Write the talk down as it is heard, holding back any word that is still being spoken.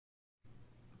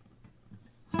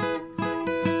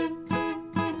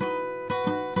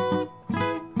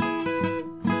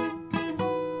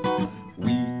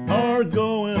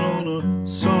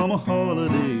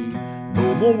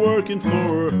won't working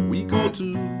for a week or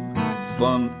two.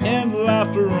 Fun and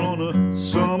laughter on a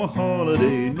summer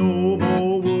holiday. No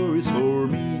more worries for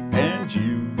me and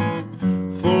you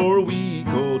for a week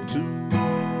or two.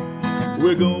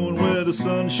 We're going where the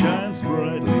sun shines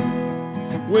brightly.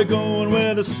 We're going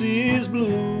where the sea is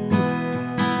blue.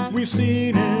 We've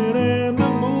seen it in the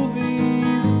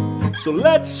movies, so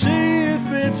let's see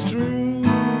if it's true.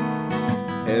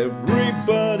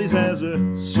 Everybody has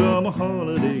a summer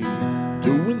holiday,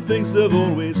 doing things they've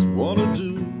always wanted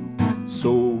to do.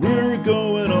 So we're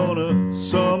going on a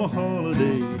summer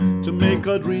holiday to make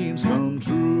our dreams come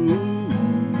true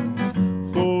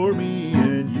for me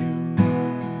and you.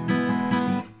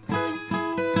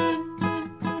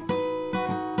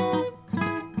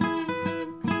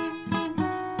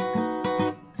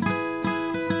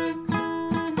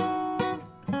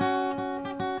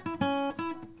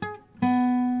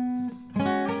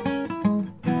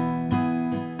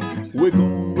 We're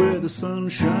going where the sun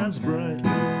shines brightly.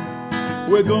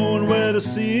 We're going where the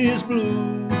sea is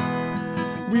blue.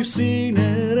 We've seen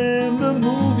it in the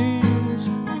movies,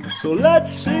 so let's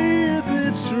see if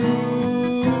it's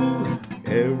true.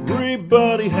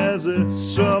 Everybody has a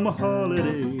summer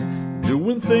holiday,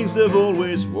 doing things they've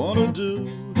always wanted to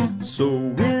do. So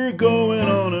we're going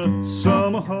on a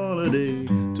summer holiday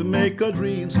to make our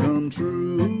dreams come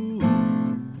true.